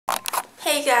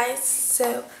Hey guys,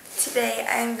 so today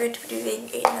I'm going to be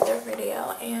doing another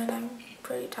video and I'm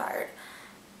pretty tired,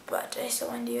 but I still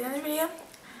want to do another video.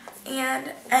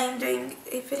 And I'm doing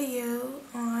a video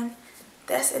on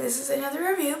this, and this is another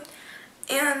review.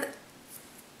 And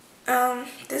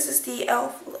this is the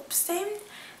e.l.f. lip stain.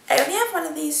 I only have one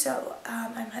of these, so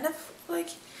I'm kind of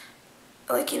like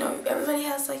you know, everybody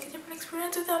has like a different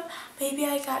experience with them. Maybe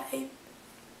I got a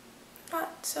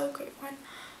not so great one.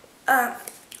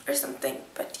 Or something,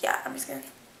 but yeah, I'm just gonna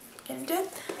get into it.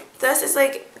 This is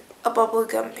like a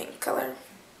bubblegum pink color.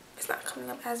 It's not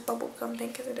coming up as bubblegum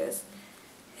pink as it is.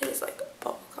 It is like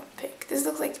bubblegum pink. This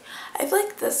looks like, I feel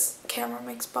like this camera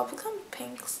makes bubblegum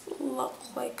pinks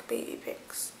look like baby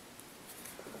pinks.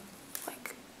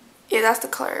 Like, yeah, that's the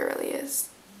color it really is,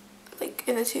 like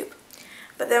in the tube.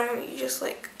 But then when you just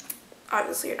like,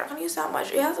 obviously you're not gonna use that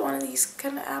much. It has one of these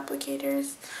kind of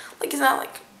applicators. Like, it's not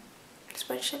like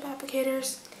sponge tip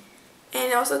applicators. And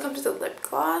it also comes with a lip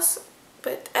gloss,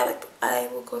 but I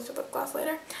will go through lip gloss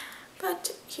later.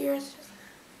 But here's,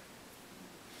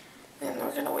 and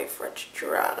we're gonna wait for it to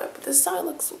dry. But this is how it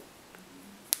looks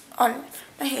on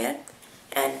my hand,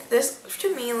 and this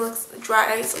to me looks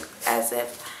dry as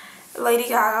if Lady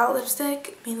Gaga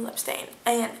lipstick made lip stain.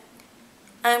 And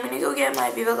I'm gonna go get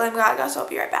my Viva Glam Gaga, so I'll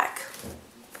be right back.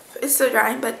 It's still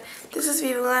drying, but this is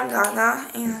Viva Glam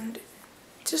Gaga, and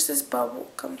just this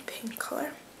bubblegum pink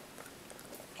color.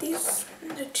 These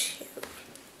are the two.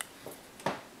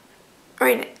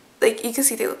 Right, like you can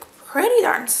see they look pretty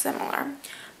darn similar.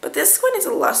 But this one is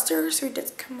a luster, so it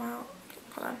does come out.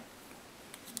 Hold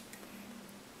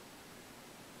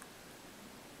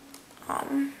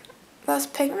on. Less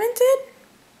pigmented.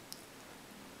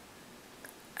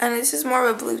 And this is more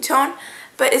of a blue tone,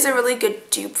 but it's a really good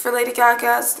dupe for Lady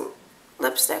Gaga's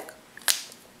lipstick.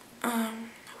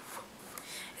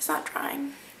 It's not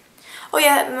drying. Oh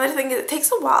yeah, another thing is it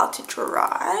takes a while to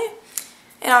dry.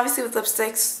 And obviously with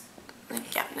lipsticks,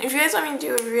 like, yeah. If you guys want me to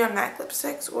do a review on MAC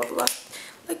lipsticks or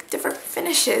like different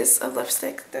finishes of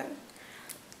lipstick, then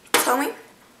tell me.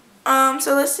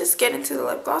 So let's just get into the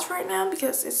lip gloss right now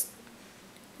because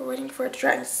we're waiting for it to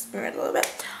dry and smear it a little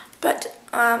bit. But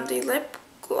the lip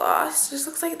gloss just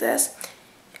looks like this,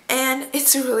 and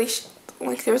it's really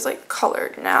like there's like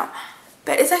colored now.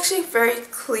 But it's actually very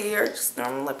clear, just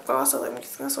normal lip gloss. So I'm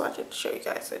just gonna swatch it to show you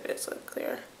guys that it's like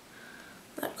clear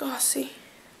lip gloss. See,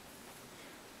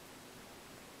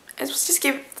 it's supposed to just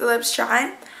give the lips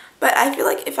shine, but I feel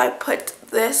like if I put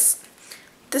the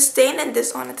stain and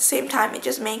this on at the same time, it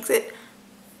just makes it.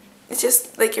 It's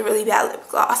just like a really bad lip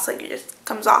gloss. Like it just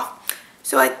comes off.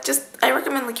 So I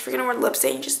recommend, like, if you're gonna wear lip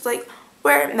stain, just like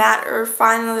wear it matte or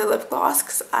find another lip gloss,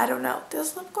 because I don't know,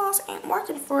 this lip gloss ain't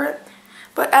working for it.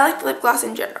 But I like the lip gloss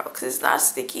in general because it's not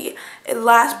sticky. It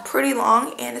lasts pretty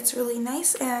long and it's really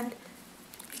nice, and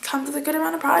it comes with a good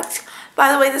amount of products.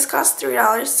 By the way, this costs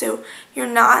 $3, so you're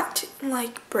not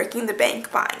like breaking the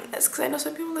bank buying this, because I know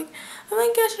some people are like, oh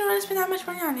my gosh, I don't want to spend that much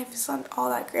money on it if it's not all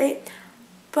that great.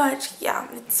 But yeah,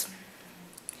 it's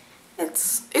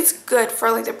good for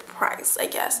like the price, I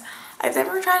guess. I've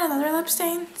never tried another lip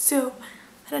stain, so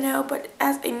I don't know, but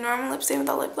as a normal lip stain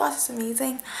without lip gloss is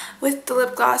amazing. With the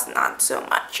lip gloss, not so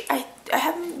much. I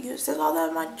haven't used this all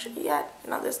that much yet.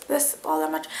 Not this all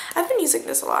that much. I've been using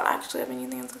this a lot, actually. I've been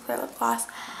using the clear lip gloss,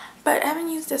 but I haven't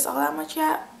used this all that much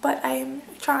yet. But I am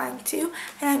trying to,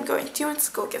 and I'm going to when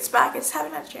school gets back. I just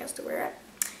haven't had a chance to wear it.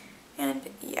 And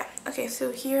yeah, okay,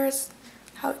 so here's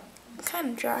how it kind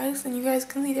of dries, and you guys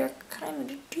can see they're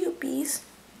kind of dupies.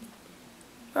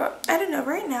 But I don't know,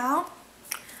 right now,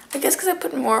 I guess because I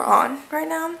put more on right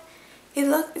now, it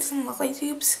doesn't look like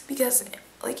dupes, because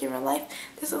like in real life,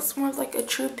 this looks more like a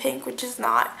true pink, which is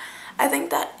not. I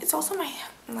think that it's also my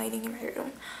lighting in my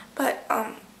room. But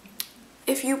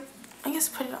if you, I guess,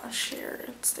 put it on share,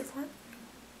 it's different.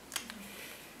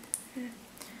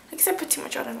 I guess I put too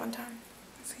much on at one time.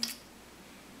 Let's see.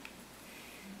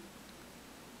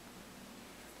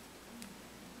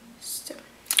 So,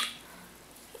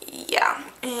 yeah,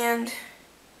 and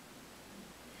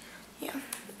yeah.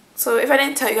 So if I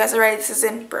didn't tell you guys already, this is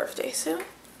in birthday soon.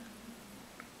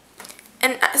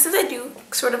 And since I do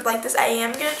sort of like this, I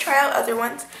am going to try out other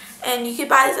ones. And you can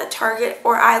buy this at Target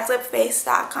or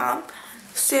islipface.com.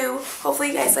 So hopefully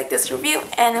you guys like this review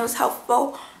and it was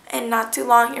helpful and not too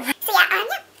long. So yeah,